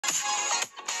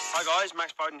Hi guys,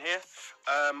 Max Bowden here.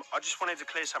 I just wanted to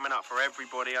clear something up for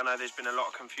everybody. I know there's been a lot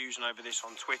of confusion over this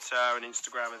on Twitter and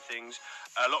Instagram and things.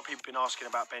 A lot of people have been asking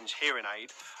about Ben's hearing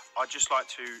aid. I'd just like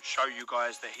to show you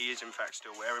guys that he is in fact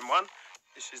still wearing one.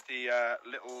 This is the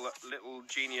little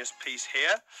genius piece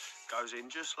here. Goes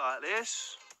in just like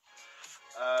this.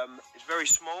 It's very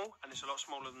small and it's a lot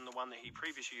smaller than the one that he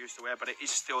previously used to wear, but it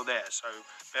is still there. So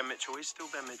Ben Mitchell is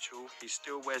still Ben Mitchell. He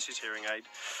still wears his hearing aid.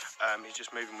 He's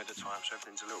just moving with the time, so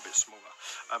everything's a little bit smaller.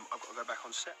 I've got to go back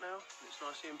on set now. It's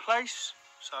nicely in place,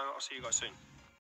 so I'll see you guys soon.